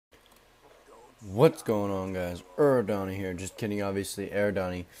What's going on, guys? Doni here. Just kidding, obviously.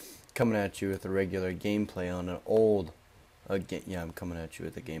 Doni coming at you with a regular gameplay on an old game. Yeah, I'm coming at you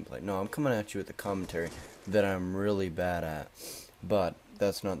with a gameplay. No, I'm coming at you with a commentary that I'm really bad at. But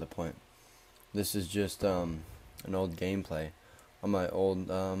that's not the point. This is just an old gameplay on my old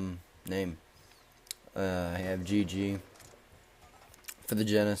name. I have GG for the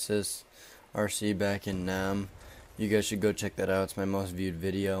Genesis RC back in Nam. You guys should go check that out. It's my most viewed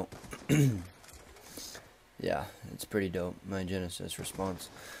video. Yeah, it's pretty dope, my Genesis response.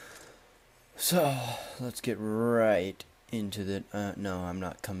 So, let's get right into the, no, I'm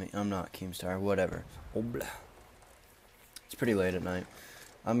not Keemstar, whatever. Oh, blah. It's pretty late at night.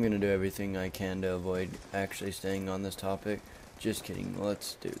 I'm gonna do everything I can to avoid actually staying on this topic. Just kidding,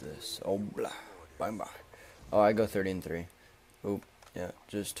 let's do this. Oh, blah. Bye bye. Oh, I go 30-3. Oop, yeah,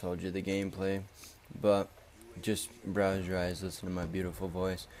 just told you the gameplay. But, just browse your eyes, listen to my beautiful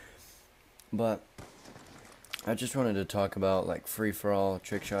voice. But, I just wanted to talk about like free-for-all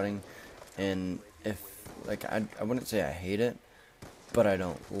trick shotting, and if like I wouldn't say I hate it, but I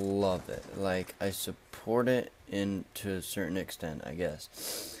don't love it. Like, I support it to a certain extent, I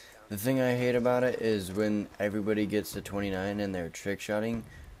guess. The thing I hate about it is when everybody gets to 29 and they're trick shotting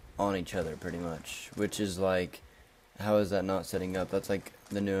on each other pretty much, which is like, how is that not setting up? That's like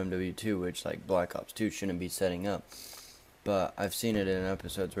the new MW2, which like Black Ops 2 shouldn't be setting up. But I've seen it in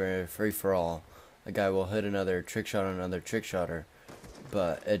episodes where free-for-all, a guy will hit another trick shot on another trick shotter,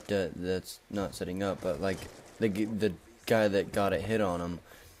 but that's not setting up. But like the guy that got it hit on him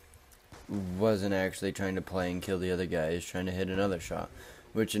wasn't actually trying to play and kill the other guy. He's trying to hit another shot,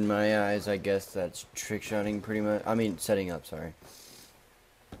 which in my eyes, I guess that's trick shotting pretty much. I mean, setting up. Sorry.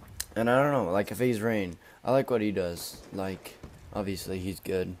 And I don't know. Like FFA's Rain, I like what he does. Like, obviously he's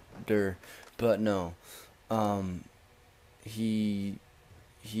good, but no, he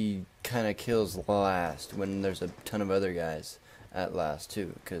kind of kills last when there's a ton of other guys at last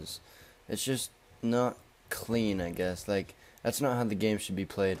too, because it's just not clean, I guess. Like, that's not how the game should be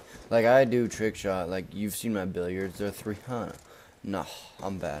played. Like, I do trick shot, like you've seen my billiards, they're 300. No,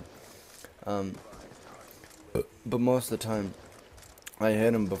 I'm bad. But most of the time I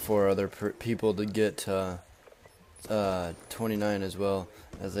hit them before other people to get to 29 as well,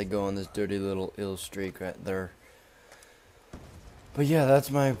 as they go on this dirty little ill streak right there. But yeah, that's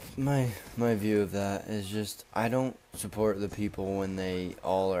my view of that, is just I don't support the people when they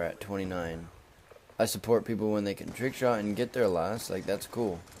all are at 29. I support people when they can trick shot and get there last. Like, that's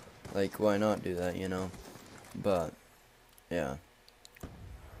cool. Like, why not do that, you know? But yeah.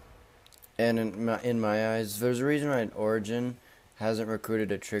 And in my eyes, there's a reason why Origin hasn't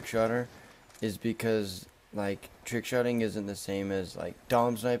recruited a trick shotter, is because like trick shotting isn't the same as like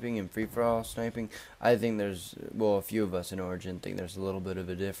dom sniping and free for all sniping. I think there's, well, a few of us in Origin think there's a little bit of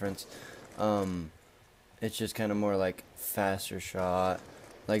a difference. It's just kind of more like faster shot.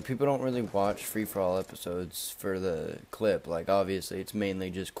 Like, people don't really watch free for all episodes for the clip. Like, obviously it's mainly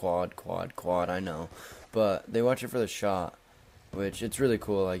just quad, I know, but they watch it for the shot, which it's really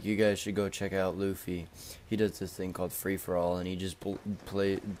cool. Like, you guys should go check out Luffy. He does this thing called free for all, and he just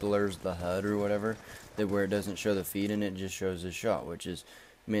blurs the HUD or whatever, that where it doesn't show the feed and it just shows the shot, which is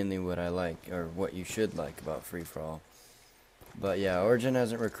mainly what I like, or what you should like about free for all. But yeah, Origin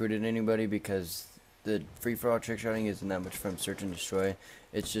hasn't recruited anybody because the free for all trick shotting isn't that much fun. Search and destroy.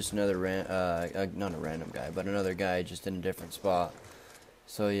 It's just another not a random guy, but another guy just in a different spot.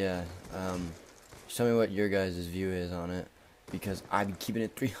 So yeah, just tell me what your guys' view is on it, because I be keeping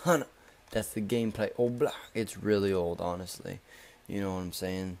it 300. That's the gameplay. Oh, blah. It's really old, honestly. You know what I'm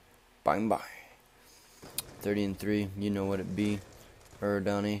saying? Bang bye. 30-3. You know what it be.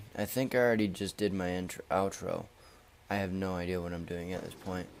 Doni. I think I already just did my outro. I have no idea what I'm doing at this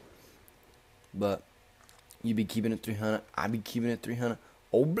point. But you be keeping it 300. I be keeping it 300.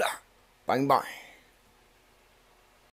 Oh, blah. Bang bye.